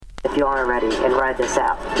you aren't ready and ride this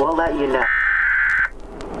out. We'll let you know.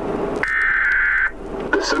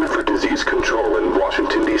 The Center for Disease Control in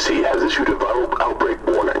Washington, D.C. has issued a viral outbreak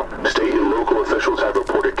warning. State and local officials have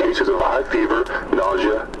reported cases of high fever,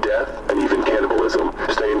 nausea, death, and even cannibalism.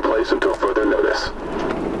 Stay in place until further notice.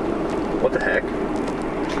 What the heck?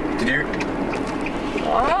 Did you...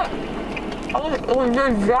 What? I was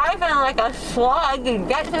just driving like a slug to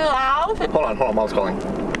get to the house. Hold on, Mom's calling.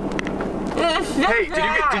 Hey, did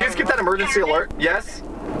you just get that emergency alert? Yes?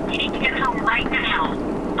 You need to get home right now.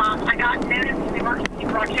 I got notice from the emergency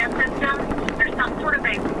broadcast system. There's some sort of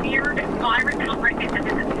a weird virus outbreak that is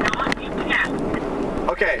not being tested.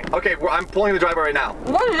 Okay, I'm pulling the driveway right now.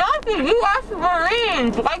 We're not the U.S.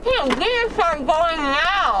 Marines. Why can't we start going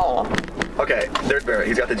now? Okay, there's Barrett.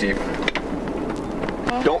 He's got the Jeep.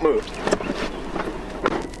 Don't move.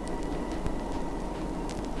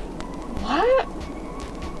 What?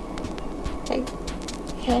 Like,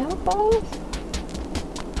 cannibals?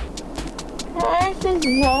 Where's the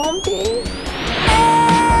zombies?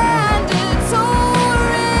 Mandatory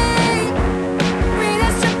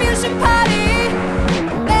redistribution party.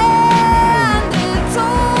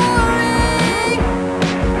 Mandatory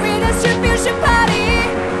redistribution party.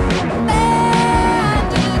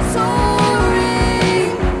 Mandatory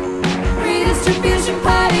redistribution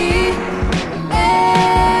party.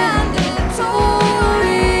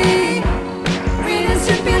 Mandatory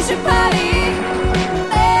redistribution party.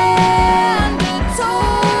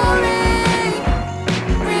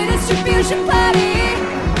 Redistribution party.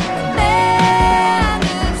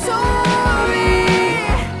 Mandatory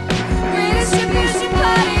redistribution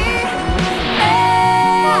party.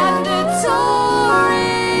 Mandatory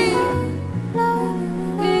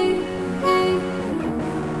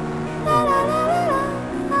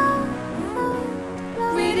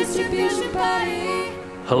redistribution party.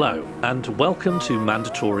 Hello, and welcome to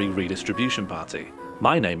Mandatory Redistribution Party.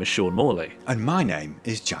 My name is Sean Morley. And my name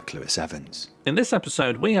is Jack Lewis Evans. In this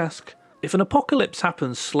episode, we ask, if an apocalypse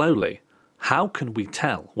happens slowly, how can we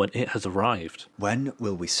tell when it has arrived? When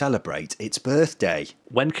will we celebrate its birthday?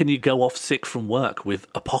 When can you go off sick from work with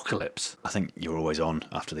apocalypse? I think you're always on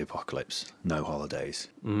after the apocalypse. No holidays.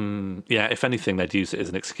 Yeah, if anything, they'd use it as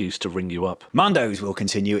an excuse to ring you up. Mandos will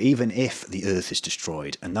continue even if the Earth is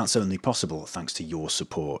destroyed, and that's only possible thanks to your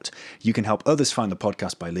support. You can help others find the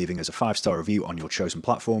podcast by leaving us a 5-star review on your chosen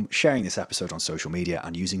platform, sharing this episode on social media,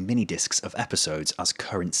 and using mini-discs of episodes as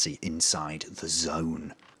currency inside the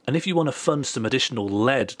zone. And if you want to fund some additional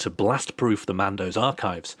lead to blast-proof the Mando's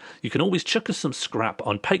archives, you can always chuck us some scrap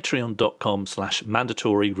on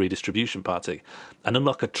patreon.com/mandatory redistribution party and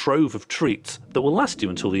unlock a trove of treats that will last you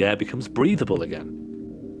until the air becomes breathable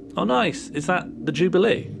again. Oh nice, is that the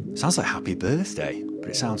Jubilee? Sounds like happy birthday, but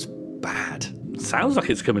it sounds bad. Sounds like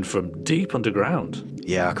it's coming from deep underground.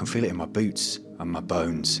 Yeah, I can feel it in my boots and my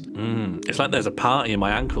bones. It's like there's a party in my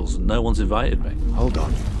ankles and no one's invited me. Hold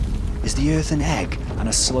on. Is the earth an egg and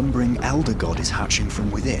a slumbering elder god is hatching from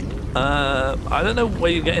within? I don't know where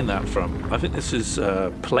you're getting that from. I think this is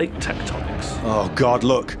plate tectonics. Oh god,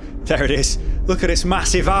 look. There it is. Look at its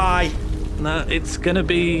massive eye. No, it's going to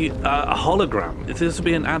be a hologram. This will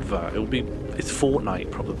be an advert. It's Fortnite,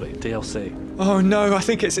 probably. DLC. Oh no, I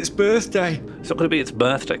think it's its birthday. It's not going to be its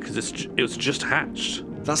birthday because it was just hatched.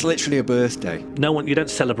 That's literally a birthday. No one, you don't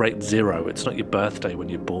celebrate 0. It's not your birthday when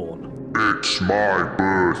you're born. It's my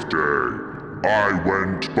birthday. I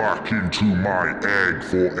went back into my egg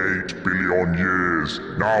for 8 billion years.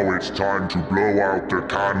 Now it's time to blow out the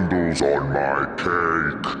candles on my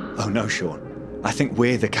cake. Oh no, Sean. I think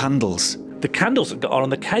we're the candles. The candles are on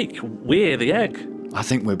the cake. We're the egg. I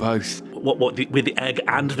think we're both. We're the egg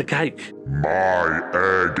and the cake. My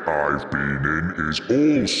egg I've been in is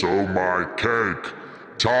also my cake.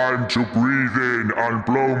 Time to breathe in and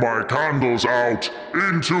blow my candles out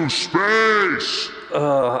into space!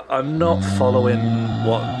 I'm not following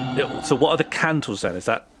what... So what are the candles then? Is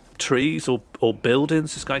that trees or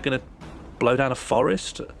buildings? Is this guy going to blow down a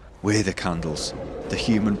forest? We're the candles. The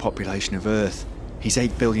human population of Earth. He's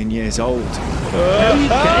 8 billion years old. Where are you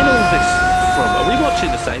getting all this from? Are we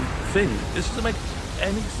watching the same thing? This doesn't make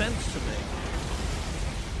any sense to me.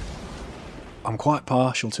 I'm quite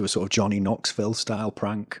partial to a sort of Johnny Knoxville style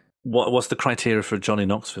prank. What's the criteria for a Johnny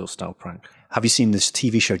Knoxville style prank? Have you seen this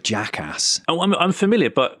TV show Jackass? Oh, I'm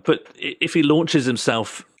familiar, but if he launches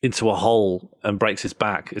himself into a hole and breaks his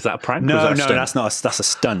back, is that a prank? No, that's not. That's a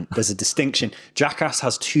stunt. There's a distinction. Jackass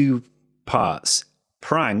has 2 parts.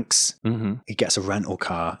 Pranks. Mm-hmm. He gets a rental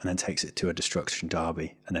car and then takes it to a destruction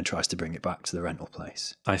derby and then tries to bring it back to the rental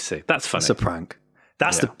place. I see. That's funny. That's a prank.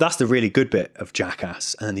 That's the really good bit of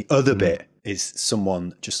Jackass, and then the other bit is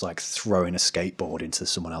someone just like throwing a skateboard into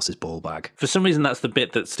someone else's ball bag. For some reason, that's the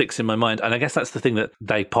bit that sticks in my mind. And I guess that's the thing that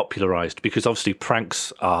they popularised, because obviously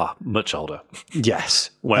pranks are much older. Yes.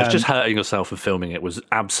 Whereas just hurting yourself and filming it was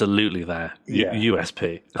absolutely their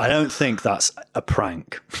USP. I don't think that's a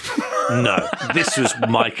prank. No, this was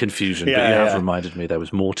my confusion. Yeah, but you yeah. have reminded me there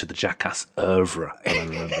was more to the Jackass oeuvre than I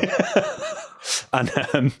remember.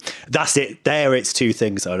 And that's it. There, it's two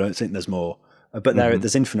things. I don't think there's more. But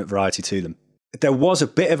there's infinite variety to them. There was a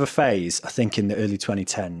bit of a phase, I think, in the early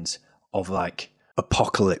 2010s of like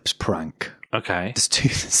apocalypse prank. Okay. There's two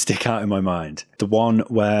that stick out in my mind. The one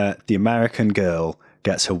where the American girl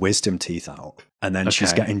gets her wisdom teeth out and then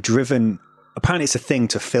she's getting driven. Apparently it's a thing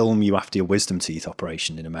to film you after your wisdom teeth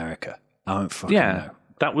operation in America. I don't fucking know.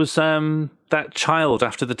 That was that child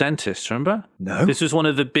after the dentist, remember? No. This was one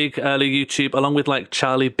of the big early YouTube, along with like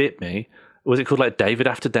Charlie Bit Me. Was it called like David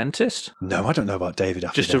After Dentist? No, I don't know about David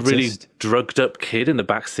After Just Dentist. a really drugged up kid in the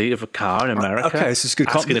backseat of a car in America. Okay, this is good.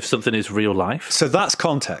 Asking if something is real life. So that's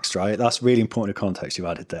context, right? That's really important context you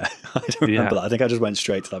added there. I don't remember that. I think I just went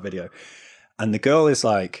straight to that video. And the girl is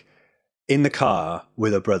like in the car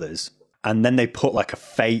with her brothers, and then they put like a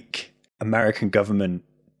fake American government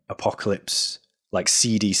apocalypse, like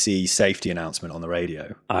CDC safety announcement on the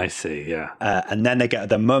radio. I see, yeah. And then they get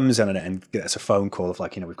their mums on it and gets a phone call of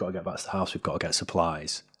like, we've got to get back to the house, we've got to get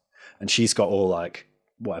supplies. And she's got all like,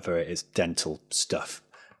 whatever it is, dental stuff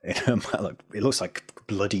in her mouth. Like, it looks like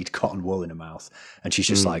bloodied cotton wool in her mouth. And she's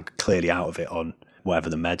just like clearly out of it on whatever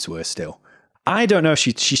the meds were still. I don't know if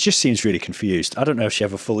she just seems really confused. I don't know if she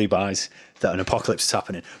ever fully buys that an apocalypse is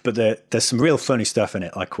happening. But there's some real funny stuff in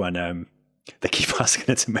it, like when they keep asking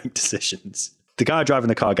her to make decisions. The guy driving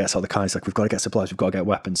the car gets out of the car. He's like, we've got to get supplies. We've got to get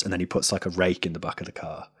weapons. And then he puts like a rake in the back of the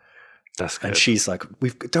car. That's good. And she's like,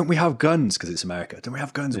 don't we have guns? Because it's America. Don't we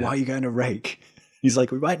have guns? Yeah. Why are you getting a rake? He's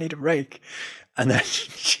like, we might need a rake. And then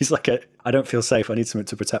she's like, I don't feel safe. I need something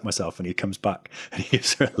to protect myself. And he comes back and he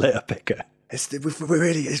gives her a litter picker.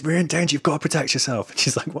 We're in danger. You've got to protect yourself. And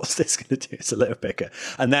she's like, what's this going to do? It's a litter picker.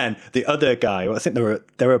 And then the other guy, I think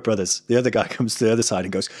they were brothers. The other guy comes to the other side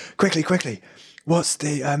and goes, quickly. What's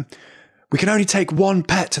the, we can only take one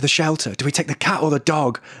pet to the shelter. Do we take the cat or the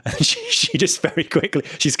dog? And she just very quickly,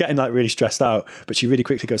 she's getting like really stressed out, but she really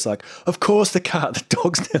quickly goes like, of course the cat, the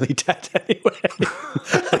dog's nearly dead anyway.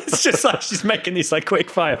 It's just like she's making these like quick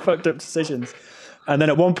fire fucked up decisions. And then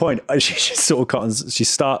at one point, she sort of cottons, she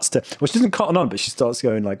starts to, well, she doesn't cotton on, but she starts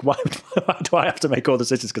going like, why do I have to make all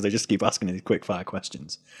decisions? Because they just keep asking these quick fire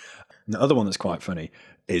questions. And the other one that's quite funny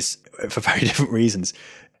is, for very different reasons,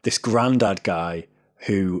 this granddad guy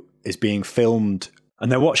who is being filmed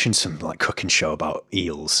and they're watching some like cooking show about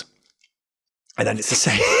eels. And then it's the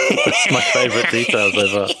same. That's my favourite details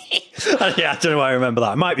ever. Yeah, I don't know why I remember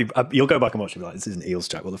that. It might be, you'll go back and watch it and be like, this isn't eels,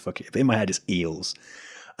 Jack, what the fuck? But in my head, it's eels.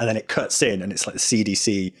 And then it cuts in and it's like the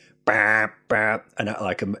CDC, and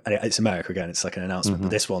like it's America again. It's like an announcement. But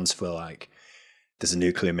this one's for like, there's a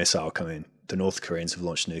nuclear missile coming. The North Koreans have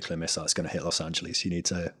launched a nuclear missile. It's going to hit Los Angeles. You need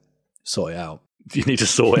to sort it out. You need to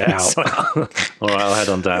sort it out. All right, I'll head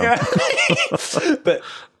on down. Yeah. But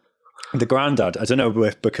the granddad, I don't know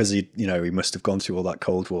if because he must have gone through all that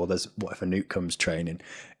Cold War. There's whatever nuke comes training.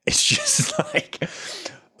 It's just like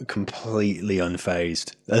completely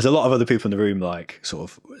unfazed. There's a lot of other people in the room like sort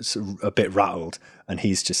of a bit rattled, and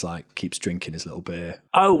he's just like keeps drinking his little beer.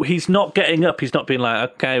 Oh, he's not getting up. He's not being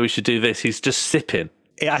like, okay, we should do this. He's just sipping.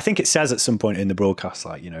 I think it says at some point in the broadcast,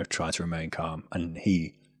 like, try to remain calm, and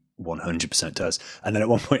he 100% does. And then at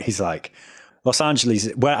one point he's like, Los Angeles,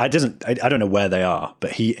 where I don't know where they are,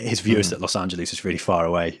 but his view is that Los Angeles is really far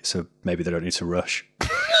away, so maybe they don't need to rush.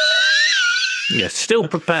 Yeah, still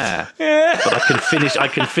prepare. Yeah. But I can finish this. I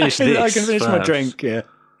can finish my drink, yeah. How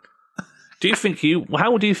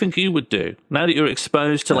do you think you would do now that you're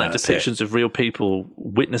exposed to like depictions of real people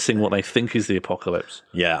witnessing what they think is the apocalypse?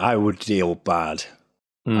 Yeah, I would deal bad.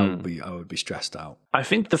 I would be stressed out. I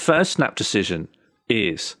think the first snap decision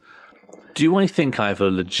is, do I think I have a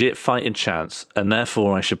legit fighting chance and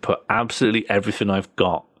therefore I should put absolutely everything I've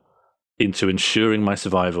got into ensuring my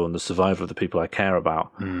survival and the survival of the people I care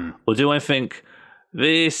about? Or do I think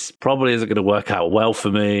this probably isn't going to work out well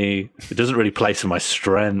for me? It doesn't really play to my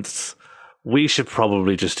strengths. We should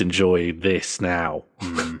probably just enjoy this now.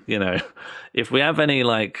 If we have any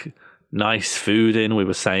like nice food we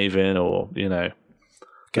were saving, or,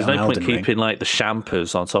 there's no point keeping like the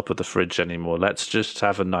champers on top of the fridge anymore. Let's just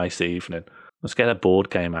have a nice evening. Let's get a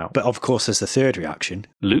board game out. But of course, there's the third reaction.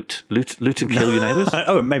 Loot and kill your neighbours?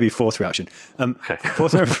 Oh, maybe fourth reaction. Okay.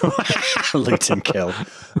 Fourth loot and kill.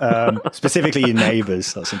 Specifically your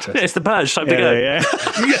neighbours. That's interesting. Yeah, it's the purge. Time to go. Yeah.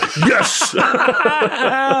 Yes!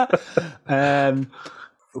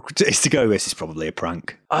 It's to go with. It's probably a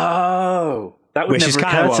prank. Oh. That would Which is never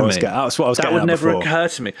kind of occur what to I was me. that's what I was That getting would at never before. occur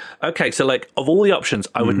to me. Okay, so like of all the options,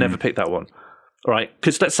 I would never pick that one. All right,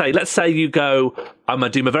 because let's say you go, I'm gonna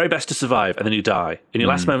do my very best to survive, and then you die. In your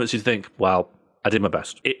last moments, you think, well, I did my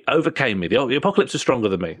best. It overcame me. The apocalypse is stronger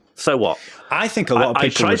than me. So what? I think a lot of I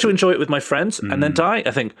people try to enjoy it with my friends and then die.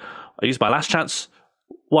 I think I use my last chance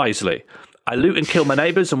wisely. I loot and kill my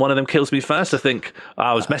neighbours, and one of them kills me first. I think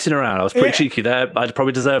I was messing around. I was pretty cheeky there. I'd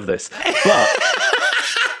probably deserve this, but.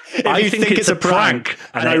 I think it's a prank,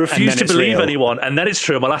 and I refuse to believe anyone. And then it's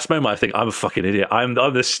true. In my last moment, I think I'm a fucking idiot.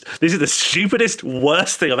 This is the stupidest,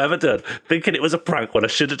 worst thing I've ever done. Thinking it was a prank when I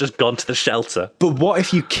should have just gone to the shelter. But what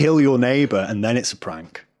if you kill your neighbour and then it's a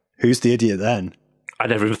prank? Who's the idiot then? I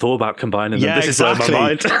never even thought about combining them. Yeah, This exactly. is where my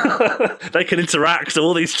mind. They can interact.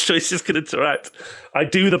 All these choices can interact. I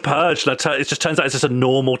do the purge, and it just turns out it's just a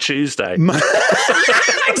normal Tuesday.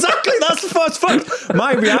 Exactly. That's the first fact.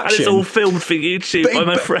 My reaction. And it's all filmed for YouTube by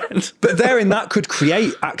my friend. But therein, that could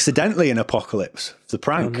create accidentally an apocalypse. The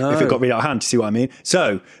prank, if it got really out of hand. Do you see what I mean?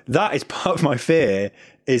 So that is part of my fear.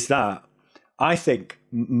 Is that I think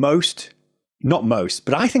not most,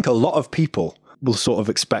 but I think a lot of people will sort of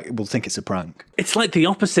will think it's a prank. It's like the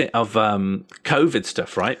opposite of COVID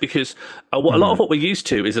stuff, right? Because a lot of what we're used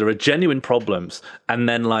to is there are genuine problems, and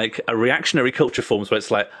then like a reactionary culture forms where it's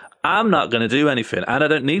like, I'm not going to do anything, and I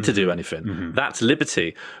don't need to do anything. That's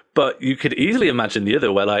liberty. But you could easily imagine the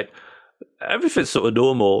other, where like everything's sort of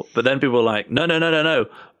normal, but then people are like, no.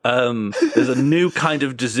 There's a new kind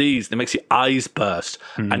of disease that makes your eyes burst,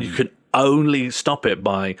 and you can only stop it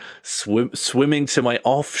by swimming to my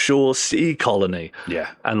offshore sea colony. Yeah.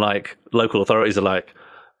 And like local authorities are like,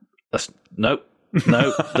 no,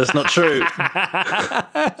 that's not true.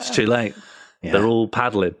 It's too late. Yeah. They're all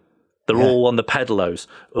paddling. They're all on the Pedlos,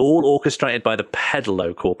 all orchestrated by the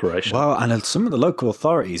Pedalo Corporation. Well, and some of the local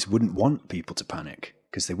authorities wouldn't want people to panic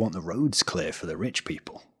because they want the roads clear for the rich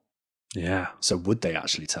people. Yeah. So would they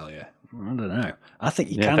actually tell you? I don't know. I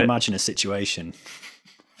think you can imagine a situation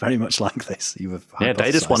very much like this.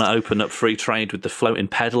 They just want to open up free trade with the floating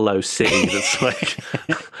Pedalo city that's like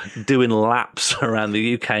doing laps around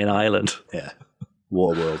the UK and Ireland. Yeah.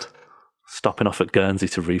 Waterworld. Stopping off at Guernsey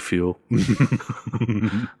to refuel.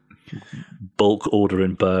 Bulk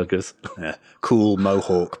ordering burgers. Yeah. Cool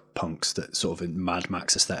Mohawk punks that sort of in Mad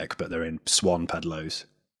Max aesthetic, but they're in swan pedlos.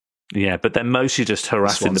 Yeah, but they're mostly just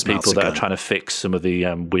harassing Swan's the people that gun. are trying to fix some of the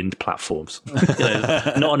wind platforms.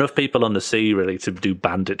 Not enough people on the sea, really, to do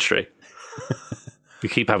banditry. You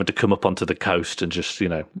keep having to come up onto the coast and just,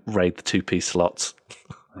 raid the two-piece slots.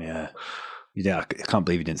 Yeah. I can't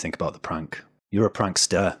believe you didn't think about the prank. You're a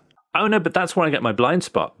prankster. Oh, no, but that's where I get my blind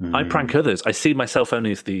spot. I prank others. I see myself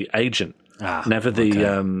only as the agent, never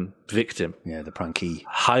the victim. Yeah, the pranky.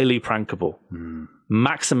 Highly prankable.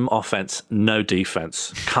 Maximum offense, no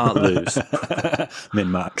defense. Can't lose.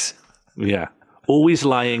 Min-max. Yeah. Always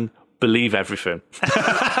lying, believe everything.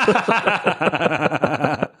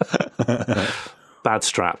 Bad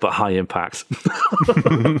strap, but high impact.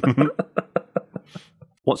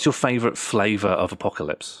 What's your favourite flavour of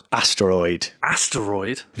apocalypse? Asteroid.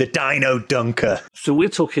 Asteroid? The Dino Dunker. So we're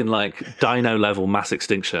talking like dino level mass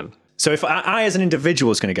extinction. So if I as an individual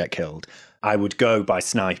was going to get killed, I would go by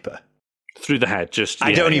sniper. Through the head, just...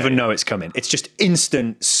 I don't even know it's coming. It's just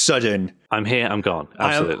instant, sudden... I'm here, I'm gone.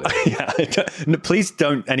 Absolutely. Please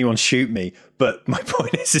don't anyone shoot me. But my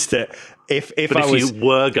point is that if you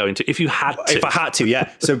were going to, if you had to... If I had to, yeah.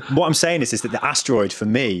 So what I'm saying is that the asteroid, for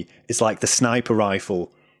me, is like the sniper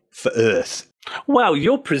rifle for Earth. Well,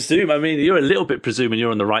 you're a little bit presuming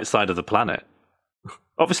you're on the right side of the planet.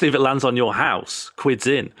 Obviously, if it lands on your house, quid's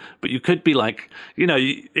in. But you could be like,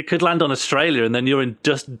 it could land on Australia and then you're in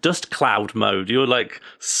dust cloud mode. You're like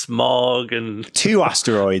smog and... 2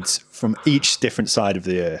 asteroids from each different side of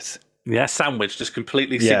the Earth. Yeah, sandwich, just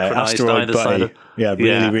completely synchronized asteroid either side of... Yeah,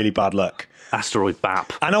 really bad luck. Asteroid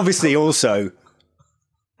BAP. And obviously also,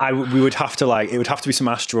 we would have to it would have to be some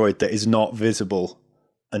asteroid that is not visible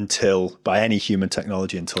by any human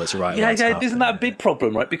technology until it's right. Yeah, isn't that a big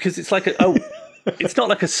problem, right? Because it's like, It's not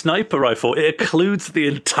like a sniper rifle. It occludes the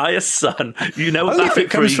entire sun. You know Only about if it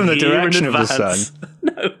comes from the direction of the sun.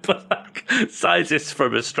 No, but like scientists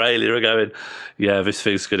from Australia are going, yeah, this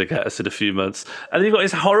thing's going to get us in a few months. And then you've got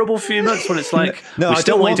this horrible few months when it's like, No, we I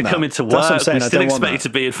still don't want you want to come that. into That's what I'm work. saying, We I still don't want expect you that. to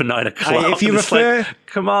be in for 9 o'clock. If you And it's refer- like,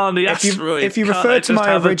 come on, the asteroid. If you Can't referred they to just my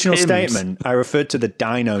have a original PIMS? statement, I referred to the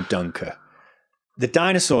Dino Dunker. The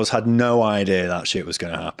dinosaurs had no idea that shit was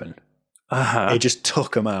going to happen. It just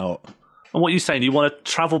took them out. And what are you saying? You want to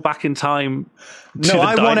travel back in time? No,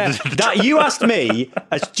 I want to. That you asked me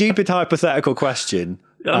a stupid hypothetical question.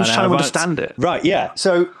 I'm just and trying to I've understand it. Right, yeah.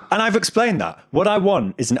 So, and I've explained that. What I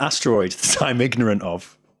want is an asteroid that I'm ignorant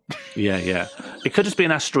of. Yeah. It could just be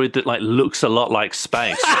an asteroid that like looks a lot like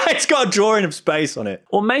space. It's got a drawing of space on it.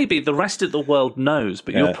 Or maybe the rest of the world knows,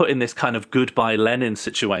 but Yeah. you're put in this kind of goodbye Lenin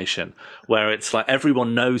situation where it's like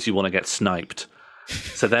everyone knows you want to get sniped.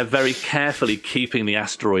 So they're very carefully keeping the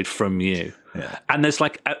asteroid from you. Yeah. And there's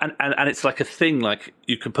like, and it's like a thing, like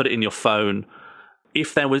you can put it in your phone.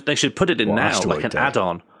 If there was, they should put it in What, now, asteroid like an day?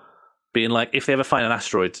 add-on. Being like, if they ever find an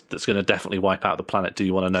asteroid that's going to definitely wipe out the planet, do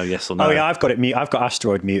you want to know yes or no? Oh yeah, I've got it. I've got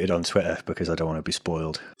asteroid muted on Twitter because I don't want to be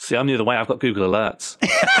spoiled. See, I'm the other way. I've got Google Alerts.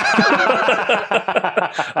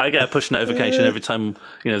 I get a push notification every time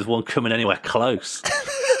there's one coming anywhere close.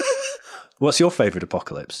 What's your favourite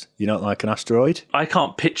apocalypse? You don't like an asteroid? I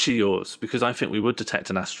can't picture yours because I think we would detect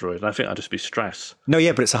an asteroid. And I think I'd just be stressed. No,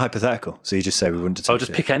 yeah, but it's a hypothetical. So you just say we wouldn't detect I'll just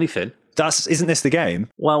it. pick anything. Isn't this the game?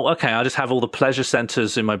 Well, okay, I just have all the pleasure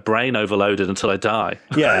centres in my brain overloaded until I die.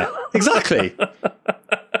 Yeah, exactly.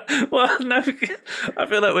 Well, no, I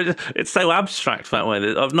feel like it's so abstract that way.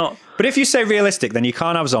 That I've not. But if you say realistic, then you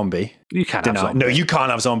can't have zombie. You can't have zombie. No, you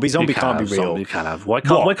can't have zombie. Zombie You can't be have real. zombie, you can have. Why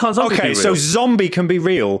can't zombie be Okay, real? so zombie can be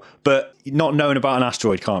real, but not knowing about an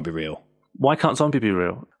asteroid can't be real. Why can't zombie be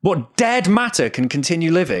real? What, dead matter can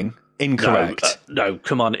continue living? Incorrect. No,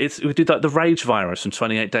 come on. We did like the rage virus from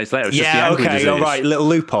 28 Days Later. It's just the Yeah, angry okay, disease. all right, little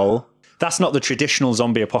loophole. That's not the traditional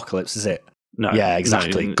zombie apocalypse, is it? No. Yeah,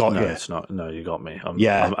 exactly. No, Got no, you. it's not. No, you got me.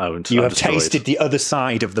 I'm owned. You I'm have destroyed. tasted the other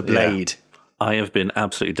side of the blade. I have been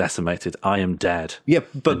absolutely decimated. I am dead. Yeah,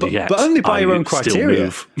 but And yet only by your I own still criteria.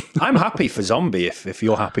 move. I'm happy for zombie if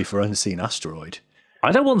you're happy for unseen asteroid.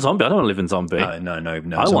 I don't want zombie. I don't want to live in zombie. No. I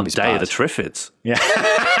want zombie's Day bad. of the Triffids. Yeah.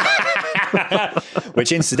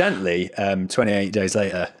 Which, incidentally, 28 Days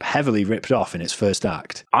Later, heavily ripped off in its first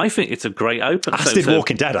act. I think it's a great open. As did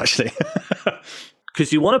Walking Dead, actually.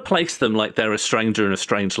 Because you want to place them like they're a stranger in a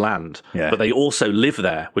strange land, Yeah. but they also live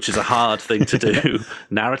there, which is a hard thing to do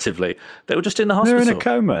narratively. They were just in the They hospital. were in a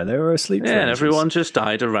coma. They were asleep. Yeah, for and ages. everyone just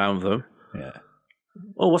died around them. Yeah.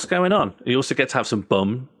 Oh, what's going on? You also get to have some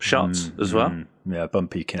bum shots as well. Yeah, bum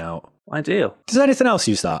peeking out. Ideal. Does anything else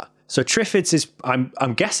use that? So Triffids is, I'm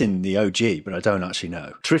guessing the OG, but I don't actually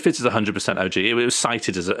know. Triffids is 100% OG. It was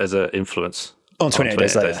cited as an influence. On 28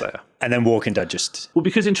 Days Later. And then Walking Dead just... Well,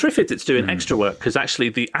 because in Triffids it's doing extra work because actually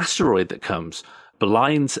the asteroid that comes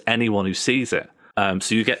blinds anyone who sees it.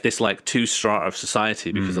 So you get this like two strata of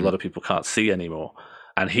society because a lot of people can't see anymore.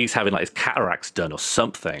 And he's having like his cataracts done or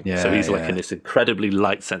something. Yeah, So he's like yeah. in this incredibly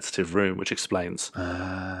light sensitive room, which explains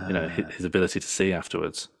his ability to see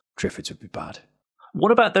afterwards. Triffids would be bad.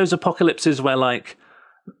 What about those apocalypses where like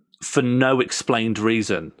for no explained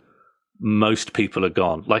reason most people are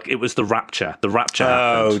gone? Like it was the Rapture. The Rapture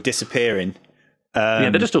happened. Disappearing. Yeah,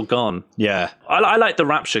 they're just all gone. Yeah. I like the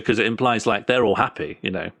Rapture because it implies like they're all happy,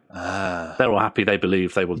 They're all happy, they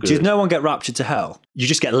believe they were good. Did no one get raptured to hell? You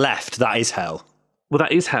just get left. That is hell. Well,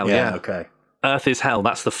 that is hell, yeah. Okay. Earth is hell.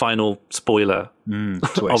 That's the final spoiler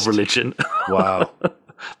of Twist. religion. Wow.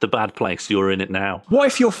 The bad place. You're in it now. What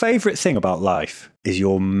if your favourite thing about life is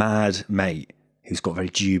your mad mate who's got very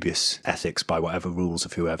dubious ethics by whatever rules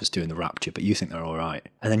of whoever's doing the rapture, but you think they're all right?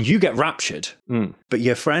 And then you get raptured, but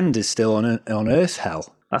your friend is still on Earth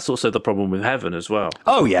hell. That's also the problem with heaven as well.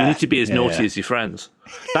 Oh, yeah. You need to be as naughty as your friends.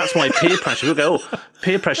 That's why peer pressure. People go,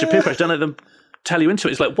 peer pressure. Don't let them tell you into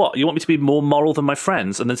it. It's like, what? You want me to be more moral than my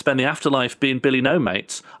friends and then spend the afterlife being Billy No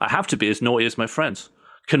Mates? I have to be as naughty as my friends.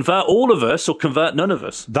 Convert all of us or convert none of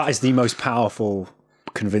us. That is the most powerful,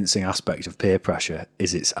 convincing aspect of peer pressure.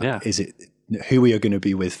 Is it who we are going to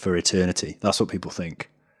be with for eternity? That's what people think.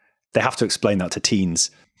 They have to explain that to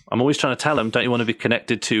teens. I'm always trying to tell them, don't you want to be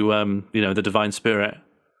connected to, the divine spirit?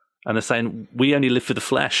 And they're saying, we only live for the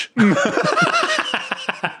flesh.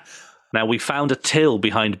 Now, we found a till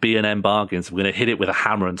behind B&M Bargains. We're going to hit it with a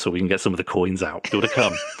hammer until we can get some of the coins out. Do you want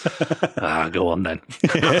to come? Go on then.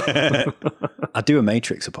 I'd do a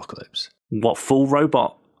Matrix apocalypse. What, full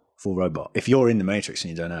robot? Full robot. If you're in the Matrix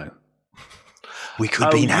and you don't know. We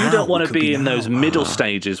could be now. You don't want We to could be in now. those middle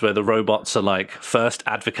stages where the robots are like first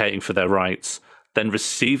advocating for their rights, then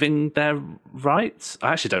receiving their rights.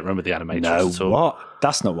 I actually don't remember the animatrix No, at all. what?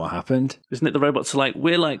 That's not what happened. Isn't it the robots are like,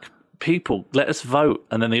 we're like people, let us vote,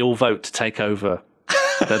 and then they all vote to take over.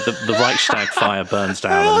 the Reichstag fire burns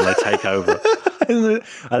down and they take over.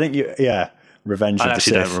 I think Revenge of I the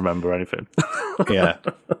actually Sith. don't remember anything. Yeah.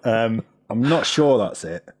 I'm not sure that's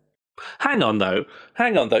it. Hang on though.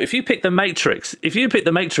 If you pick the Matrix,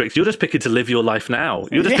 you're just picking to live your life now.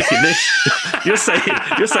 You're just picking this. You're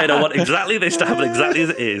saying I want exactly this to happen exactly as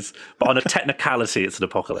it is, but on a technicality, it's an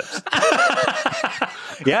apocalypse.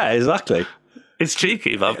 Yeah, exactly. It's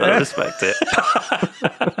cheeky, but I've got to respect it.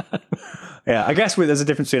 Yeah, I guess there's a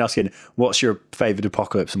difference between asking what's your favourite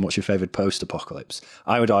apocalypse and what's your favourite post-apocalypse.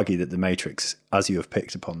 I would argue that the Matrix, as you have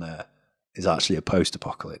picked upon there, is actually a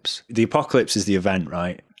post-apocalypse. The apocalypse is the event,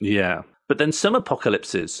 right? Yeah, but then some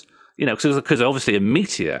apocalypses, because obviously a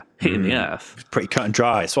meteor hitting the Earth. It's pretty cut and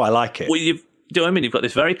dry. That's why I like it. Well, do you know what I mean? You've got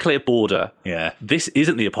this very clear border. Yeah. This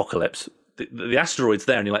isn't the apocalypse. The asteroid's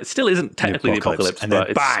there, and you're like, it still isn't technically the apocalypse. And then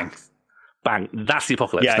but bang. Bang. That's the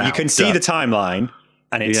apocalypse. Yeah, now. you can see the timeline,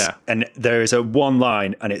 and and there is a one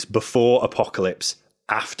line, and it's before apocalypse,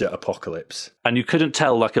 after apocalypse. And you couldn't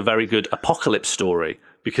tell like a very good apocalypse story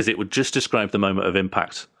because it would just describe the moment of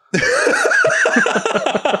impact.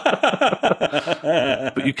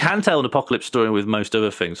 But you can tell an apocalypse story with most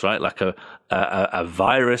other things, right? Like a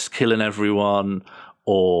virus killing everyone,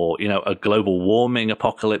 or a global warming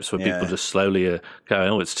apocalypse where people just slowly are going,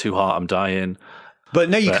 oh, it's too hot, I'm dying. But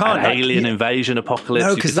no, you can't. An alien invasion apocalypse.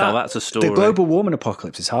 No, you can tell that's a story. The global warming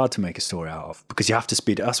apocalypse is hard to make a story out of because you have to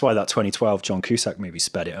speed it. That's why that 2012 John Cusack movie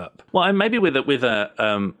sped it up. Well, and maybe with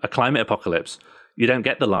a climate apocalypse, you don't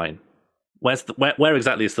get the line. Where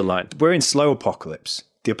exactly is the line? We're in slow apocalypse.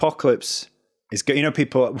 The apocalypse is,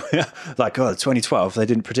 people like, oh, 2012, they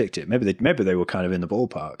didn't predict it. Maybe they were kind of in the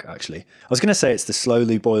ballpark, actually. I was going to say it's the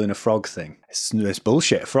slowly boiling a frog thing. It's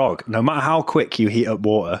bullshit, frog. No matter how quick you heat up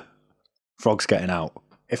water, frog's getting out.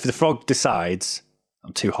 If the frog decides,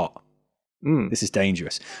 I'm too hot, this is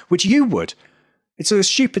dangerous, which you would. It's a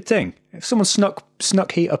stupid thing. If someone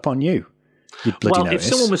snuck heat up on you, you'd bloody notice.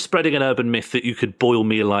 If someone was spreading an urban myth that you could boil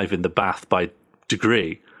me alive in the bath by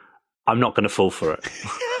degree, I'm not going to fall for it.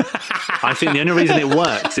 I think the only reason it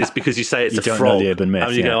works is because you say it's a frog. You don't know the urban myth.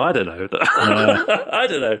 And you go, I don't know. I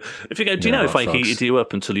don't know. If you go, do you know if I heated you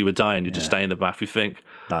up until you were dying, you'd just stay in the bath, you think?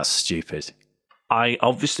 That's stupid.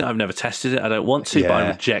 I've never tested it. I don't want to, but I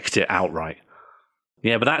reject it outright.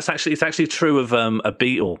 Yeah, but it's actually true of a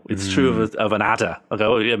beetle. It's true of an adder. I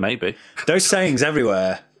go, oh yeah, maybe. Those sayings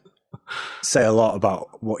everywhere say a lot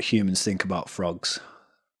about what humans think about frogs.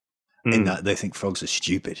 In that they think frogs are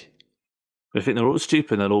stupid. They think they're all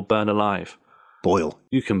stupid and they'll all burn alive. Boil.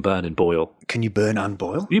 You can burn and boil. Can you burn and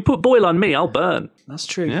boil? You put boil on me, I'll burn. That's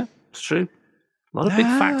true. Yeah, it's true. A lot of big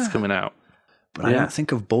facts coming out. But I don't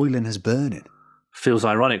think of boiling as burning. Feels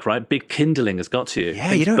ironic, right? Big kindling has got to you.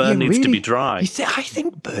 Yeah, you don't. Burn needs to be dry. I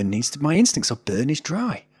think burn needs to. My instincts are burn is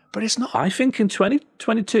dry, but it's not. I think in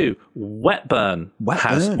 2022, wet burn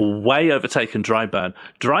has way overtaken dry burn.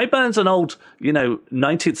 Dry burn's an old,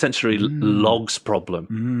 19th century logs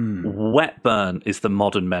problem. Wet burn is the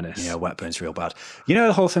modern menace. Yeah, wet burn's real bad. You know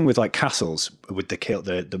the whole thing with like castles with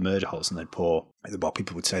the murder holes, and they'd pour. Well,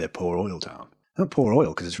 people would say they pour oil down. They don't pour oil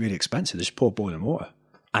because it's really expensive. They just pour boiling water.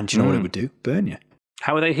 And do you know what it would do? Burn you.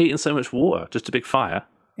 How are they heating so much water? Just a big fire?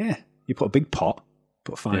 Yeah. You put a big pot,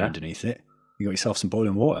 put a fire underneath it. You got yourself some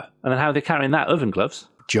boiling water. And then how are they carrying that? Oven gloves?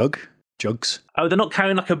 Jugs. Oh, they're not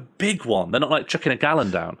carrying like a big one. They're not like chucking a gallon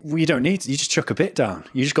down. Well, you don't need to. You just chuck a bit down.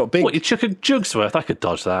 You just got big. What, you chuck a jug's worth? I could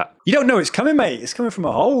dodge that. You don't know it's coming, mate. It's coming from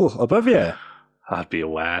a hole above you. I'd be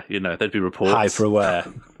aware. There'd be reports. Hyper aware.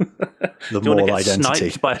 The Do you want to mall get identity.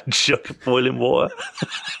 sniped by a jug of boiling water?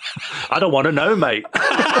 I don't want to know, mate.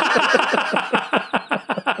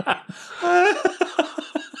 I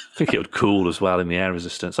think it would cool as well in the air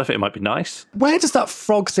resistance. I think it might be nice. Where does that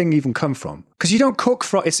frog thing even come from? Because you don't cook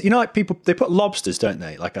frog. It's like people, they put lobsters, don't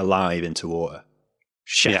they? Like alive into water.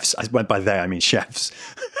 Chefs. Yeah. I went by they, I mean chefs.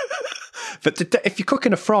 But if you're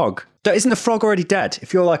cooking a frog, isn't the frog already dead?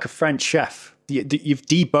 If you're like a French chef, you've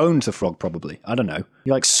deboned the frog probably. I don't know.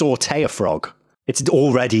 You like saute a frog. It's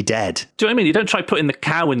already dead. Do you know what I mean? You don't try putting the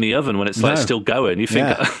cow in the oven when it's like still going. You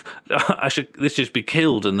think this should be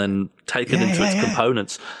killed and then taken into its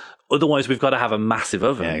components. Otherwise, we've got to have a massive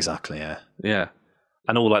oven. Yeah, exactly. Yeah,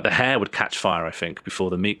 and all like the hair would catch fire. I think before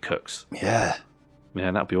the meat cooks. Yeah,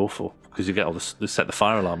 that'd be awful because you get all this set the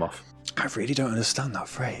fire alarm off. I really don't understand that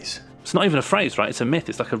phrase. It's not even a phrase, right? It's a myth.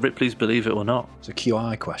 It's like a Ripley's Believe It or Not. It's a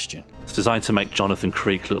QI question. It's designed to make Jonathan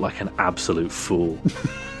Creek look like an absolute fool.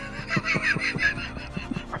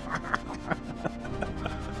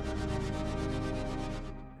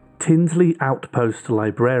 Tinsley Outpost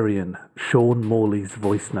Librarian, Sean Morley's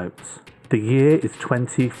voice notes. The year is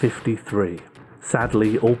 2053.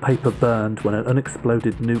 Sadly, all paper burned when an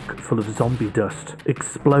unexploded nuke full of zombie dust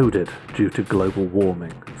exploded due to global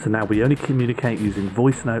warming. So now we only communicate using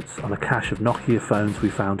voice notes on a cache of Nokia phones we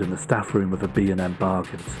found in the staff room of a B&M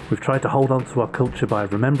Bargains. We've tried to hold on to our culture by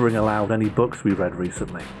remembering aloud any books we read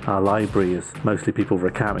recently. Our library is mostly people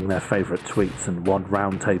recounting their favourite tweets and one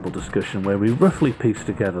roundtable discussion where we roughly piece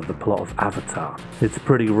together the plot of Avatar. It's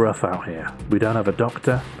pretty rough out here. We don't have a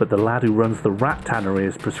doctor, but the lad who runs the rat tannery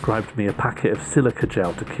has prescribed me a packet of silica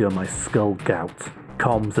gel to cure my skull gout.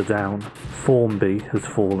 Comms are down, Formby has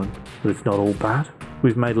fallen, but it's not all bad.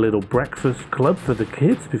 We've made a little breakfast club for the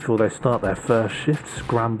kids before they start their first shift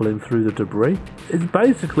scrambling through the debris. It's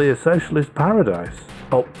basically a socialist paradise.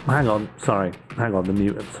 Oh, hang on, the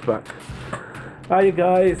mutants are back. Hiya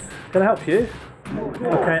guys, can I help you?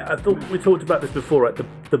 Okay, I thought we talked about this before, right?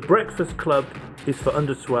 The breakfast club is for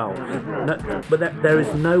under 12. No, but there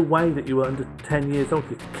is no way that you are under 10 years old.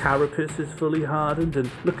 Your carapace is fully hardened, and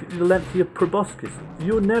look at the length of your proboscis.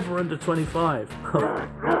 You're never under 25.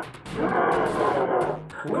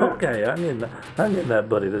 Okay, hang in there,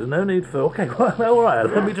 buddy. There's no need for... Okay, well, all right,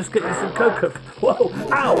 let me just get you some cocoa. Whoa,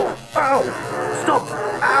 ow, stop,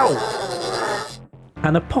 ow.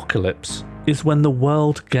 An apocalypse is when the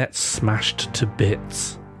world gets smashed to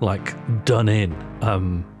bits, like done in,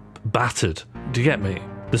 battered. Do you get me?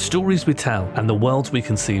 The stories we tell and the worlds we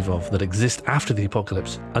conceive of that exist after the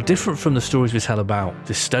apocalypse are different from the stories we tell about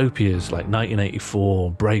dystopias like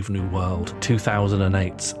 1984, Brave New World,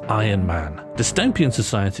 2008's Iron Man. Dystopian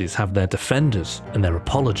societies have their defenders and their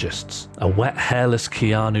apologists. A wet, hairless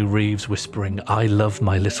Keanu Reeves whispering, "I love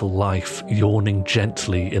my little life," yawning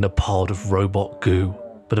gently in a pod of robot goo.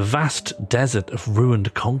 But a vast desert of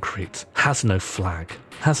ruined concrete has no flag,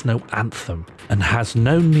 has no anthem, and has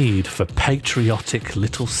no need for patriotic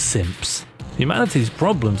little simps. Humanity's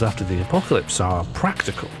problems after the apocalypse are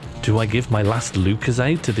practical. Do I give my last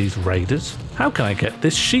Lucasade to these raiders? How can I get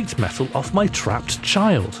this sheet metal off my trapped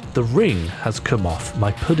child? The ring has come off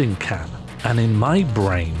my pudding can. And in my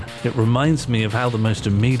brain, it reminds me of how the most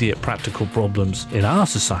immediate practical problems in our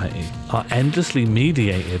society are endlessly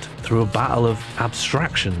mediated through a battle of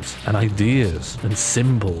abstractions and ideas and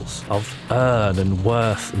symbols of earn and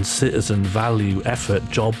worth and citizen value, effort,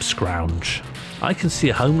 job scrounge. I can see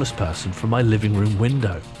a homeless person from my living room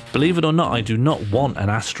window. Believe it or not, I do not want an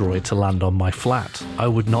asteroid to land on my flat. I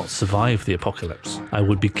would not survive the apocalypse. I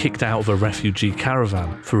would be kicked out of a refugee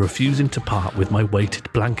caravan for refusing to part with my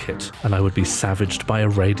weighted blanket, and I would be savaged by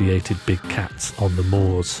irradiated big cats on the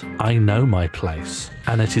moors. I know my place,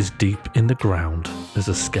 and it is deep in the ground as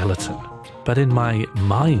a skeleton. But in my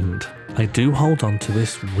mind, I do hold on to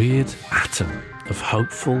this weird atom of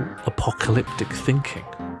hopeful apocalyptic thinking.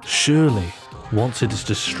 Surely, once it has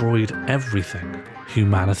destroyed everything,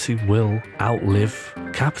 humanity will outlive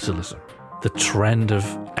capitalism. The trend of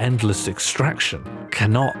endless extraction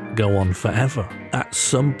cannot go on forever. At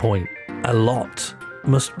some point, a lot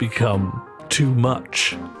must become too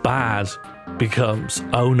much. Bad becomes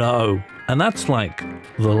oh no. And that's like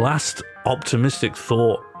the last optimistic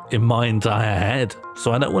thought in my entire head.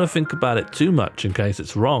 So I don't want to think about it too much in case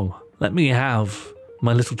it's wrong. Let me have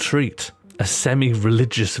my little treat. A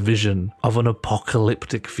semi-religious vision of an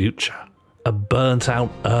apocalyptic future. A burnt-out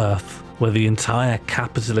Earth where the entire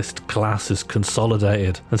capitalist class is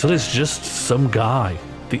consolidated until it's just some guy,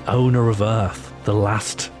 the owner of Earth, the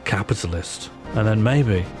last capitalist. And then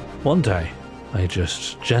maybe, one day, I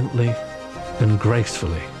just gently and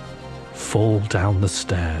gracefully fall down the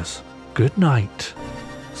stairs. Good night,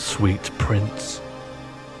 sweet prince.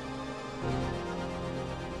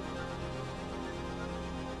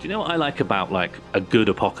 Do you know what I like about like a good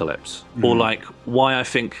apocalypse? Or like why I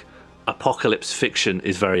think apocalypse fiction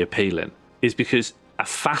is very appealing is because a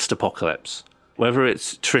fast apocalypse, whether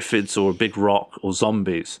it's Triffids or a big rock or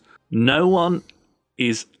zombies, no one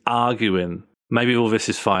is arguing, maybe all this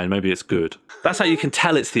is fine, maybe it's good. That's how you can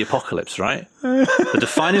tell it's the apocalypse, right? The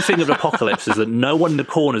defining thing of the apocalypse is that no one in the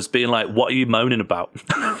corner's being like, what are you moaning about?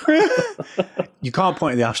 You can't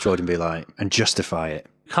point at the asteroid and be like, and justify it.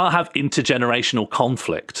 Can't have intergenerational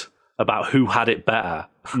conflict about who had it better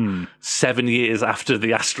 7 years after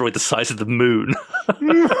the asteroid the size of the moon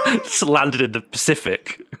just landed in the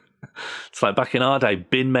Pacific. It's like back in our day,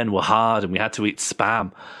 bin men were hard and we had to eat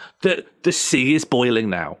spam. The sea is boiling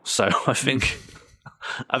now, so I think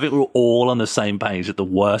I think we're all on the same page that the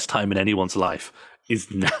worst time in anyone's life is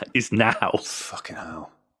now. Fucking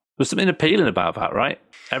hell. There's something appealing about that, right?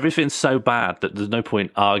 Everything's so bad that there's no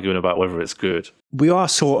point arguing about whether it's good. We are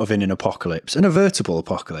sort of in an apocalypse, an avertible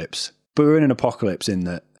apocalypse, but we're in an apocalypse in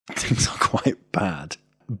that things are quite bad,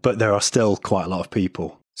 but there are still quite a lot of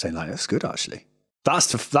people saying like, that's good actually.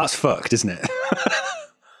 That's fucked, isn't it?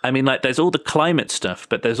 I mean, like, there's all the climate stuff,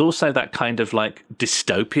 but there's also that kind of like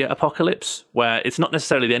dystopia apocalypse where it's not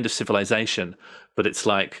necessarily the end of civilization, but it's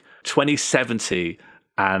like 2070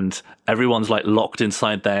 and everyone's like locked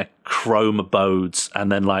inside their chrome abodes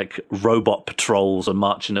and then like robot patrols are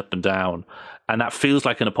marching up and down. And that feels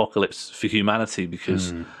like an apocalypse for humanity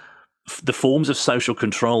because the forms of social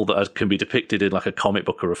control that can be depicted in like a comic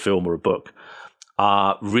book or a film or a book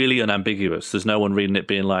are really unambiguous. There's no one reading it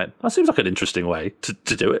being like, that seems like an interesting way to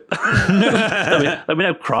do it. I mean,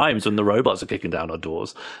 no crimes when the robots are kicking down our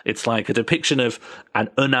doors. It's like a depiction of an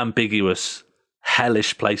unambiguous,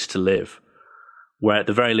 hellish place to live, where at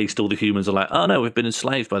the very least all the humans are like, oh no, we've been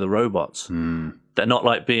enslaved by the robots. They're not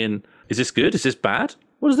like being, is this good? Is this bad?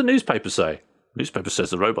 What does the newspaper say? The newspaper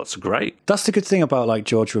says the robots are great. That's the good thing about like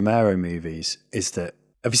George Romero movies is that,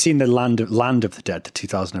 have you seen the Land of the Dead, the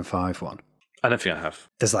 2005 one? I don't think I have.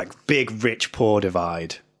 There's like big rich-poor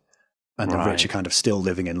divide and the rich are kind of still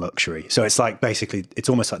living in luxury. So it's like basically, it's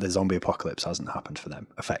almost like the zombie apocalypse hasn't happened for them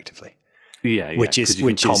effectively. Yeah, which is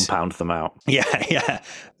compound them out. Yeah.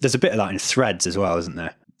 There's a bit of that in Threads as well, isn't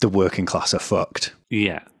there? The working class are fucked.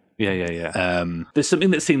 Yeah. There's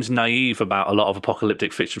something that seems naive about a lot of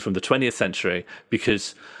apocalyptic fiction from the 20th century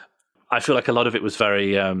because I feel like a lot of it was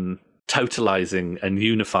very totalizing and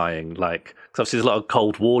unifying. Like, because obviously there's a lot of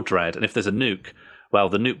Cold War dread, and if there's a nuke, well,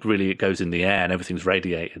 the nuke really goes in the air and everything's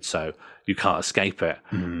radiated, so you can't escape it.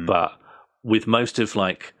 But with most of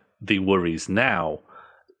like the worries now,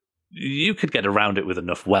 you could get around it with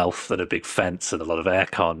enough wealth and a big fence and a lot of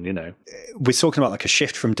aircon, you know. We're talking about like a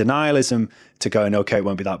shift from denialism to going, okay, it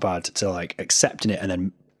won't be that bad, to like accepting it and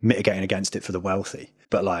then mitigating against it for the wealthy.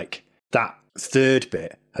 But like that third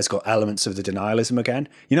bit has got elements of the denialism again.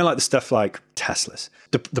 You know, like the stuff like Teslas.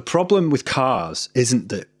 The problem with cars isn't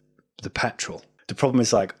the petrol. The problem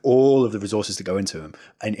is like all of the resources that go into them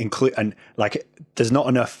and like there's not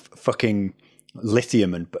enough fucking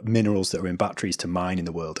lithium and minerals that are in batteries to mine in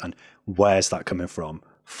the world, and where's that coming from?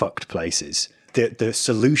 Fucked places. The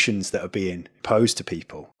solutions that are being posed to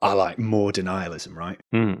people are like more denialism, right?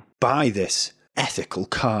 Buy this ethical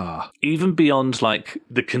car. Even beyond like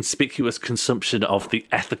the conspicuous consumption of the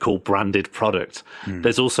ethical branded product,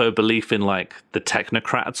 there's also a belief in like the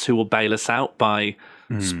technocrats who will bail us out by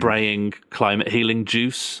spraying climate healing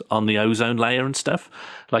juice on the ozone layer and stuff.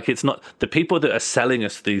 Like, it's not the people that are selling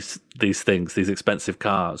us these things, these expensive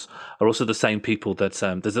cars, are also the same people that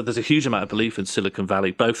there's a huge amount of belief in Silicon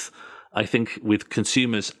Valley, both I think with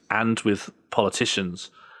consumers and with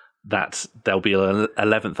politicians, that there'll be an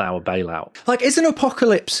 11th hour bailout. Like, is an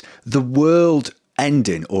apocalypse the world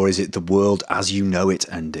ending, or is it the world as you know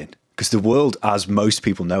it ending? Because the world as most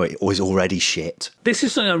people know it is already shit. This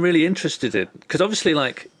is something I'm really interested in, because obviously,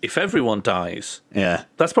 like, if everyone dies,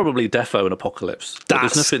 that's probably defo an apocalypse.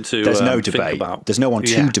 There's nothing to there's no think debate about. There's no one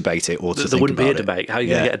to debate it or to there think wouldn't about be a debate. How are you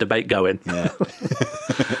going to get a debate going? Yeah.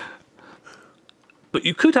 But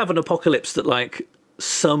you could have an apocalypse that, like,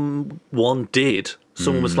 someone did.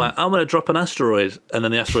 Someone was like, I'm going to drop an asteroid, and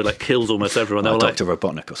then the asteroid like kills almost everyone. They were Dr. like,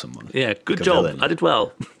 Robotnik or someone. Yeah, good Like a job. villain. I did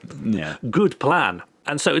well. Yeah. Good plan.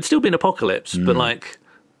 And so it'd still be an apocalypse, but like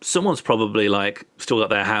someone's probably like still got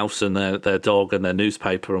their house and their dog and their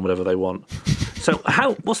newspaper and whatever they want. So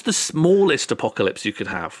what's the smallest apocalypse you could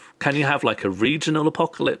have? Can you have like a regional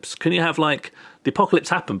apocalypse? Can you have like the apocalypse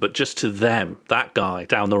happen, but just to them, that guy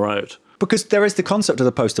down the road? Because there is the concept of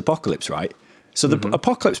the post-apocalypse, right? So the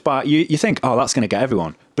apocalypse part, you think, oh, that's going to get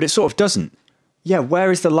everyone. But it sort of doesn't. Yeah, where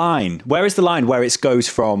is the line? Where is the line where it goes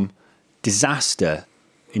from disaster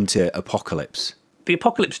into apocalypse? The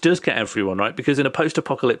apocalypse does get everyone, right? Because in a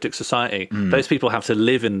post-apocalyptic society, those people have to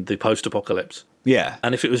live in the post-apocalypse. Yeah.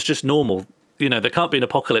 And if it was just normal, you know, there can't be an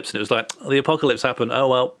apocalypse and it was like, the apocalypse happened, oh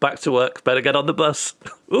well, back to work, better get on the bus.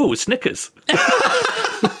 Ooh, Snickers.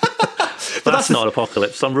 But that's not an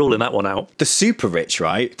apocalypse. I'm ruling that one out. The super rich,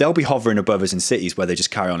 right? They'll be hovering above us in cities where they just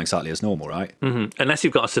carry on exactly as normal, right? Unless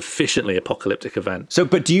you've got a sufficiently apocalyptic event. So,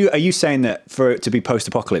 but are you saying that for it to be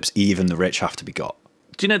post-apocalypse, even the rich have to be got?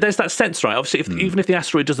 Do you know, there's that sense, right? Obviously, even if the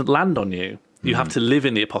asteroid doesn't land on you, you have to live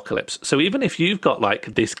in the apocalypse. So even if you've got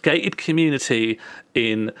like this gated community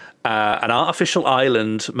in an artificial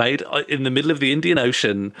island made in the middle of the Indian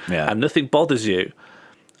Ocean and nothing bothers you,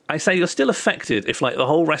 I say you're still affected if, like, the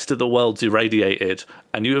whole rest of the world's irradiated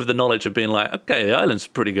and you have the knowledge of being like, okay, the island's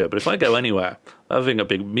pretty good, but if I go anywhere, I think a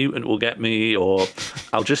big mutant will get me, or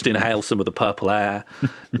I'll just inhale some of the purple air.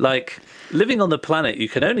 Like, living on the planet, you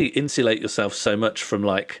can only insulate yourself so much from,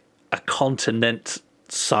 like, a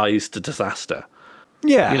continent-sized disaster.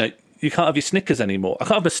 Yeah. You know, you can't have your Snickers anymore. I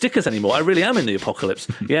can't have my stickers anymore. I really am in the apocalypse.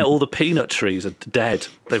 Yeah, all the peanut trees are dead.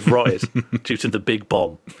 They've rotted due to the big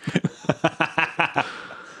bomb.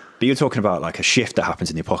 But you're talking about like a shift that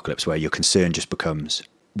happens in the apocalypse where your concern just becomes,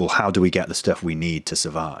 well, how do we get the stuff we need to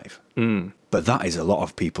survive? But that is a lot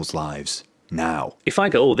of people's lives now. If I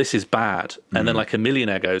go, oh, this is bad, and then like a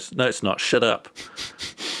millionaire goes, no, it's not, shut up.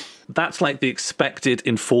 That's like the expected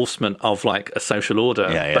enforcement of like a social order.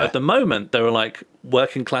 Yeah. But at the moment, there are like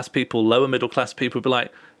working class people, lower middle class people who be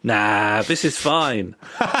like, nah, this is fine.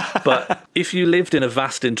 But if you lived in a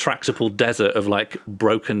vast, intractable desert of like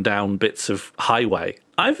broken down bits of highway,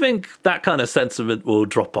 I think that kind of sentiment will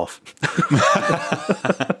drop off.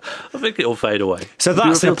 I think it'll fade away. So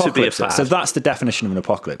that's the You'll feel to be a apocalypse. fad. So that's the definition of an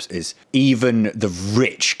apocalypse, is even the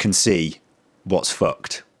rich can see what's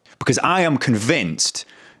fucked. Because I am convinced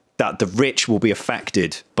that the rich will be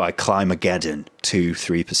affected by Climageddon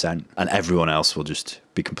 2-3%, and everyone else will just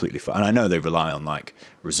be completely fine. And I know they rely on like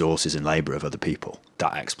resources and labour of other people.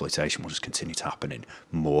 That exploitation will just continue to happen in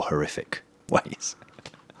more horrific ways.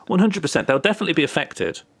 100%. They'll definitely be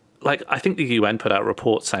affected. Like, I think the UN put out a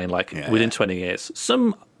report saying, like, within 20 years,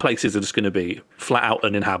 some places are just going to be flat out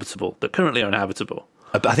uninhabitable that currently are inhabitable.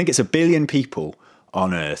 I think it's 1 billion people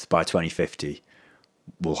on Earth by 2050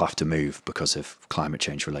 will have to move because of climate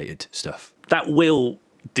change related stuff. That will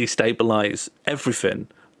destabilise everything.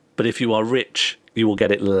 But if you are rich, you will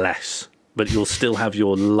get it less. But you'll still have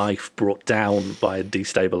your life brought down by a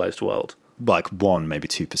destabilised world. Like 1, maybe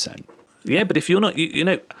 2%. Yeah, but if you're not, you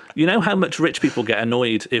know how much rich people get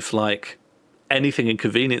annoyed if like anything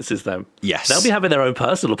inconveniences them. Yes, they'll be having their own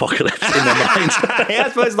personal apocalypse in their mind. Yeah, I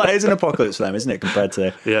suppose that is an apocalypse for them, isn't it? Compared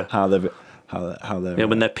to how they're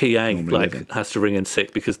when their PA like living. has to ring in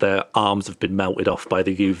sick because their arms have been melted off by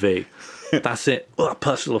the UV. That's it. Oh,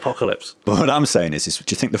 personal apocalypse. But what I'm saying is, do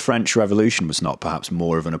you think the French Revolution was not perhaps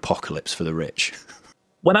more of an apocalypse for the rich?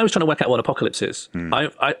 When I was trying to work out what apocalypse is,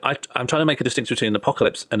 I'm trying to make a distinction between an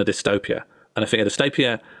apocalypse and a dystopia. And I think a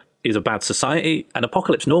dystopia is a bad society, and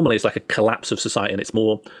apocalypse normally is like a collapse of society, and it's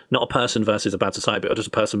more not a person versus a bad society, but just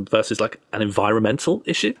a person versus like an environmental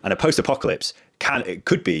issue. And a post-apocalypse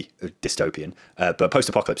could be a dystopian, but a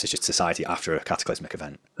post-apocalypse is just society after a cataclysmic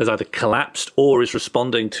event. Has either collapsed or is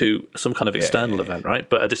responding to some kind of external event, right?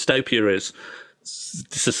 But a dystopia is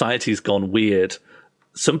society's gone weird.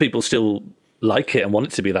 Some people still like it and want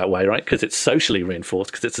it to be that way, right? Because it's socially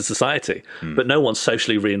reinforced, because it's a society. But no one's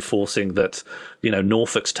socially reinforcing that,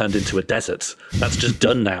 Norfolk's turned into a desert. That's just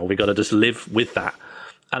done now. We've got to just live with that.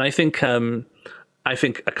 And I think a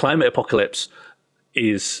climate apocalypse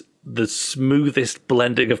is the smoothest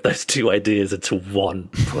blending of those two ideas into one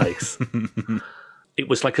place. It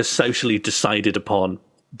was like a socially decided upon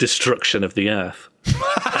destruction of the earth.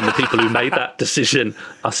 And the people who made that decision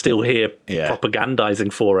are still here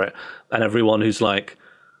propagandizing for it. And everyone who's like,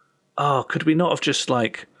 oh, could we not have just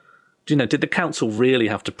like, did the council really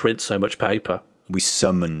have to print so much paper? We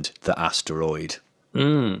summoned the asteroid.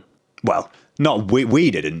 Well, not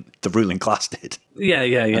we didn't. The ruling class did. Yeah.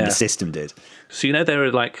 And the system did. So, there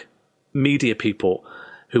are like media people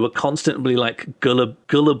who are constantly like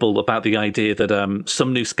gullible about the idea that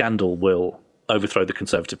some new scandal will overthrow the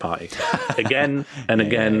Conservative Party again and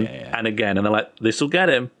again and again. And they're like, this will get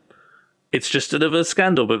him. It's just another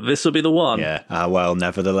scandal, but this will be the one. Yeah. Well,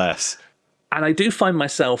 nevertheless. And I do find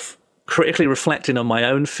myself critically reflecting on my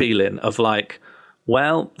own feeling of like,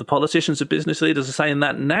 well, the politicians and business leaders are saying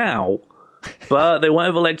that now, but they won't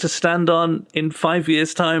have a leg to stand on in 5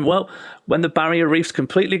 years' time. Well, when the barrier reef's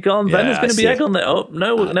completely gone, then there's going to be egg on there. Oh,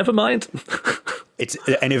 no, never mind. It's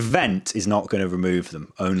an event is not going to remove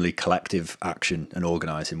them. Only collective action and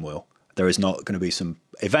organising will. There is not going to be some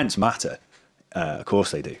events matter. Of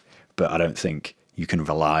course they do, but I don't think you can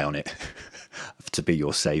rely on it to be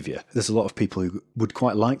your saviour. There's a lot of people who would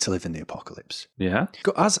quite like to live in the apocalypse. Yeah.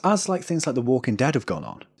 As like things like The Walking Dead have gone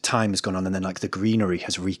on, time has gone on, and then like the greenery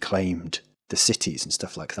has reclaimed the cities and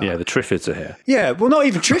stuff like that. Yeah, the Triffids are here. Yeah, well, not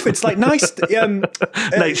even Triffids, like nice.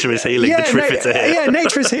 Nature is healing. The Triffids are here. Yeah,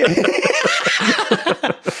 nature is here.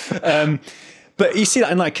 But you see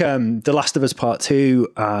that in like The Last of Us Part 2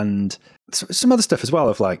 and some other stuff as well,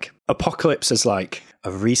 of like apocalypse as like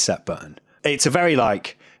a reset button. It's a very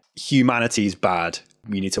like humanity's bad.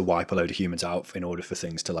 We need to wipe a load of humans out in order for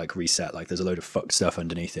things to like reset. Like there's a load of fucked stuff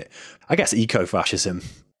underneath it. I guess eco-fascism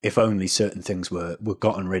if only certain things were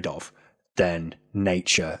gotten rid of, then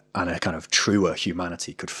nature and a kind of truer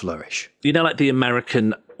humanity could flourish. You know, like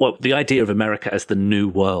the idea of America as the new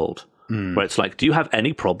world, where it's like, do you have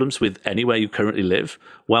any problems with anywhere you currently live?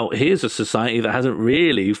 Well, here's a society that hasn't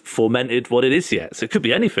really fomented what it is yet. So it could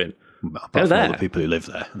be anything. Apart from all the people who live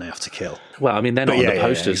there and they have to kill. Well, I mean, they're not on the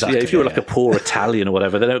posters. exactly, if you were like a poor Italian or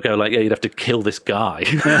whatever, they don't go like, you'd have to kill this guy.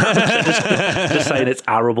 just saying it's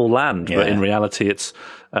arable land, but in reality it's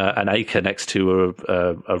an acre next to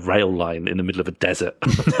a rail line in the middle of a desert.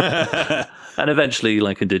 And eventually,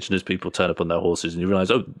 like, indigenous people turn up on their horses and you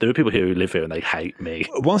realise, oh, there are people here who live here and they hate me.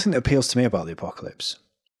 One thing that appeals to me about the apocalypse,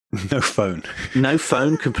 no phone. No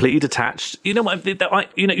phone, completely detached. You know what?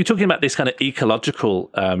 You're talking about this kind of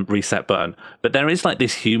ecological reset button, but there is like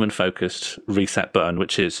this human-focused reset button,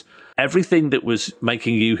 which is everything that was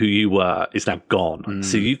making you who you were is now gone.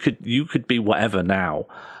 So you could be whatever now.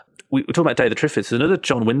 We're talking about Day of the Triffids. There's another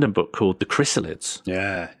John Wyndham book called The Chrysalids.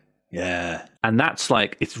 Yeah. And that's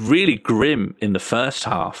like, it's really grim in the first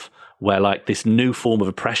half, where like this new form of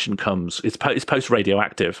oppression comes. It's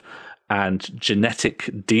post-radioactive. And genetic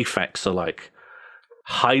defects are like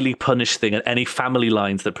highly punished thing, and any family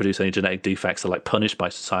lines that produce any genetic defects are like punished by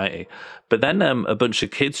society. But then a bunch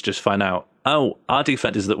of kids just find out, oh, our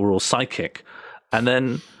defect is that we're all psychic. And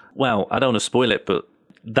then, well, I don't want to spoil it, but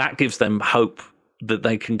that gives them hope that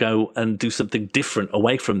they can go and do something different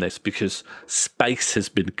away from this, because space has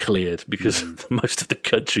been cleared, because most of the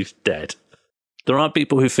country's dead. There are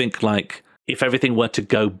people who think like, if everything were to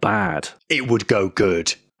go bad, it would go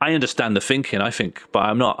good. I understand the thinking, I think, but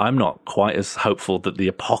I'm not quite as hopeful that the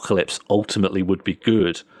apocalypse ultimately would be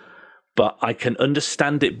good. But I can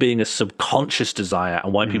understand it being a subconscious desire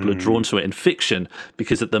and why people are drawn to it in fiction,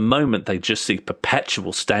 because at the moment they just see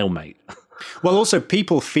perpetual stalemate. Well, also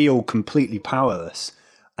people feel completely powerless,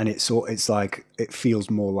 and it's like it feels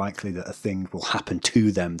more likely that a thing will happen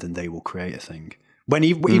to them than they will create a thing.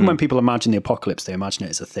 Even when people imagine the apocalypse, they imagine it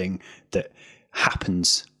as a thing that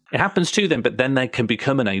happens. It happens to them, but then they can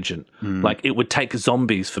become an agent. Like, it would take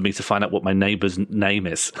zombies for me to find out what my neighbour's name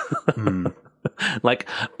is. Like,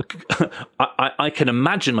 I can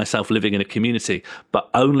imagine myself living in a community, but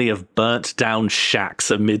only of burnt down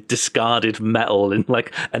shacks amid discarded metal in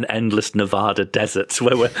like an endless Nevada desert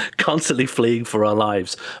where we're constantly fleeing for our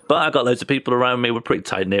lives. But I've got loads of people around me. We're pretty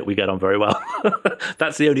tight-knit. We get on very well.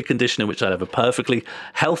 That's the only condition in which I'd have a perfectly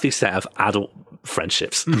healthy set of adult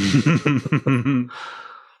friendships.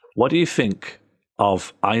 What do you think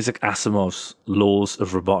of Isaac Asimov's Laws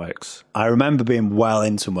of Robotics? I remember being well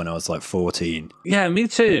into them when I was like 14. Yeah, me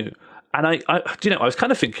too. And I was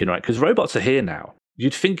kind of thinking, right, because robots are here now.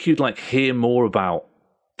 You'd think you'd like hear more about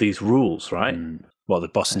these rules, right? Well, the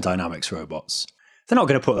Boston Dynamics robots. They're not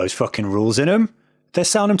going to put those fucking rules in them. They're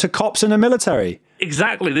selling them to cops and the military.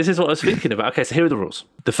 Exactly. This is what I was thinking about. Okay, so here are the rules.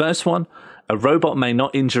 The first one, a robot may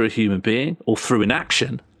not injure a human being or through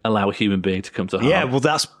inaction allow a human being to come to harm. Yeah, well,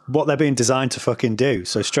 that's what they're being designed to fucking do.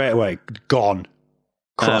 So straight away, gone.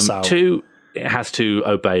 Cross out. 2, it has to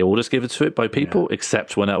obey orders given to it by people,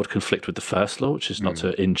 except when that would conflict with the first law, which is not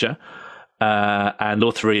to injure. And law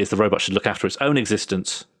 3 is the robot should look after its own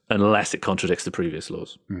existence unless it contradicts the previous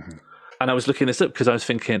laws. And I was looking this up because I was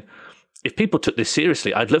thinking, if people took this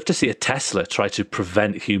seriously, I'd love to see a Tesla try to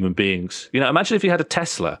prevent human beings. You know, imagine if you had a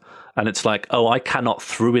Tesla and it's like, oh, I cannot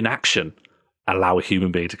through inaction allow a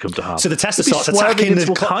human being to come to harm. So the Tesla starts attacking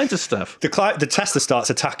all kinds of stuff. The Tesla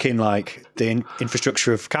starts attacking like the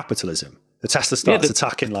infrastructure of capitalism. The Tesla starts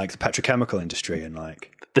attacking like the petrochemical industry and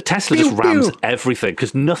like the Tesla just rams everything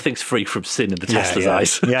because nothing's free from sin in the Tesla's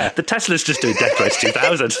eyes. Yeah, the Tesla's just doing Death Race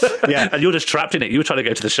 2000. And you're just trapped in it. You were trying to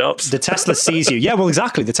go to the shops. The Tesla sees you. Yeah, well,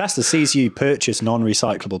 exactly. The Tesla sees you purchase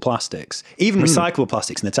non-recyclable plastics, even recyclable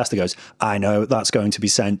plastics, and the Tesla goes, "I know that's going to be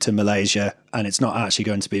sent to Malaysia, and it's not actually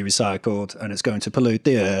going to be recycled, and it's going to pollute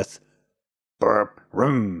the earth." Burp,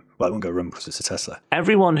 rum. Well, it won't go rum because it's a Tesla.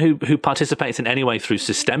 Everyone who participates in any way through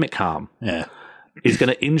systemic harm, is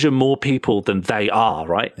going to injure more people than they are,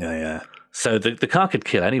 right? Yeah. So the car could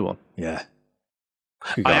kill anyone. Yeah.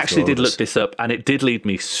 I actually did look this up, and it did lead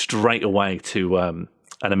me straight away to an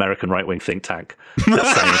American right-wing think tank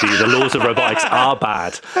that's saying the laws of robotics are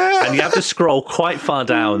bad. And you have to scroll quite far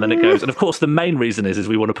down, and then it goes, and of course the main reason is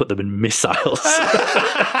we want to put them in missiles.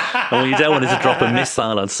 And what you don't want is to drop a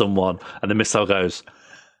missile on someone, and the missile goes,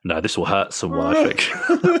 no, this will hurt someone, I think.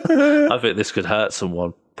 I think this could hurt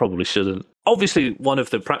someone. Probably shouldn't. Obviously, one of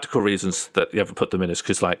the practical reasons that you haven't put them in is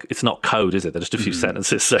because, like, it's not code, is it? They're just a few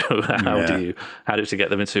sentences. So how do you get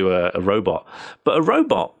them into a robot? But a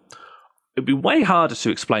robot, It'd be way harder to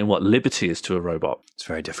explain what liberty is to a robot. It's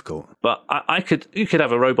very difficult. But you could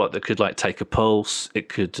have a robot that could like take a pulse. It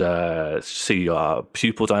could see your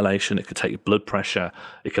pupil dilation. It could take your blood pressure.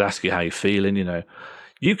 It could ask you how you're feeling.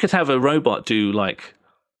 You could have a robot do like,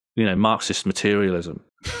 Marxist materialism.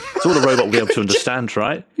 It's all a robot will be able to understand,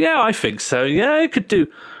 right? Yeah, I think so. Yeah, it could do.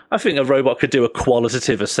 I think a robot could do a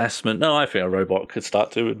qualitative assessment. No, I think a robot could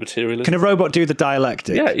start doing materialism. Can a robot do the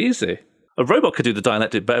dialectic? Yeah, easy. A robot could do the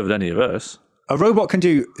dialectic better than any of us. A robot can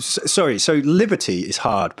do... Sorry, so liberty is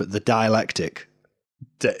hard, but the dialectic,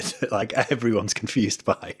 like everyone's confused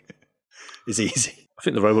by, is easy. I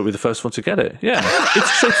think the robot will be the first one to get it. Yeah.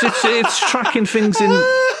 It's tracking things in...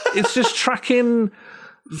 It's just tracking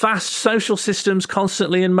vast social systems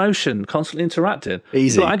constantly in motion, constantly interacting.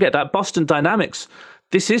 Easy. So I get that. Boston Dynamics.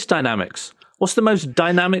 This is dynamics. What's the most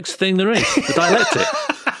dynamics thing there is? The dialectic.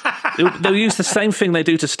 They'll use the same thing they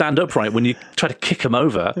do to stand upright when you try to kick them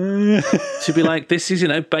over to be like, this is,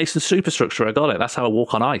 base and superstructure. I got it. That's how I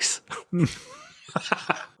walk on ice.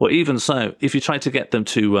 Well, even so, if you tried to get them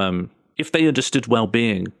to, if they understood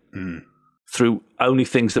well-being through only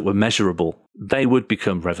things that were measurable, they would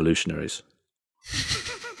become revolutionaries.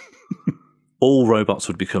 All robots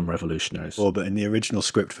would become revolutionaries. Well, but in the original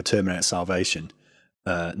script for Terminator Salvation,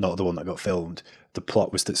 not the one that got filmed, the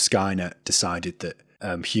plot was that Skynet decided that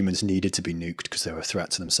humans needed to be nuked because they were a threat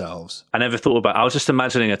to themselves. I never thought about. I was just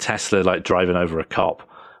imagining a Tesla like driving over a cop,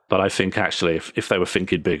 but I think actually, if they were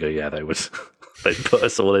thinking bigger, yeah, they would. They'd put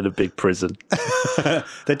us all in a big prison.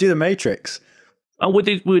 They'd do the Matrix. And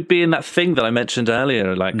we'd be in that thing that I mentioned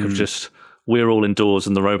earlier, like of just we're all indoors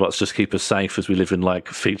and the robots just keep us safe as we live in like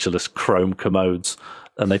featureless chrome commodes,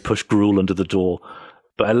 and they push gruel under the door.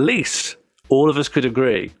 But at least all of us could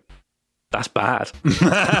agree. That's bad.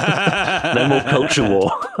 No more culture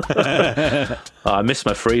war. I miss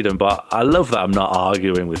my freedom, but I love that I'm not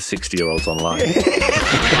arguing with 60-year-olds online.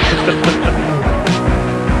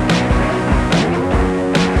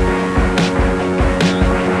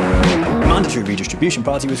 Mandatory Redistribution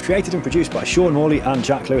Party was created and produced by Sean Morley and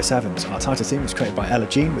Jack Lewis Evans. Our title theme was created by Ella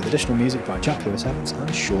Jean with additional music by Jack Lewis Evans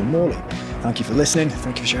and Sean Morley. Thank you for listening.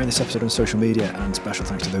 Thank you for sharing this episode on social media, and special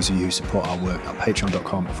thanks to those of you who support our work at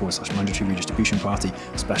patreon.com/Mandatory Redistribution Party,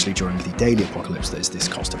 especially during the daily apocalypse that is this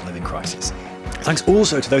cost of living crisis. Thanks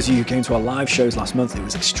also to those of you who came to our live shows last month. It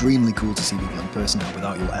was extremely cool to see people in person, and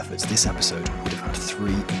without your efforts, this episode would have had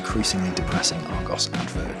 3 increasingly depressing Argos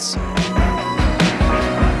adverts.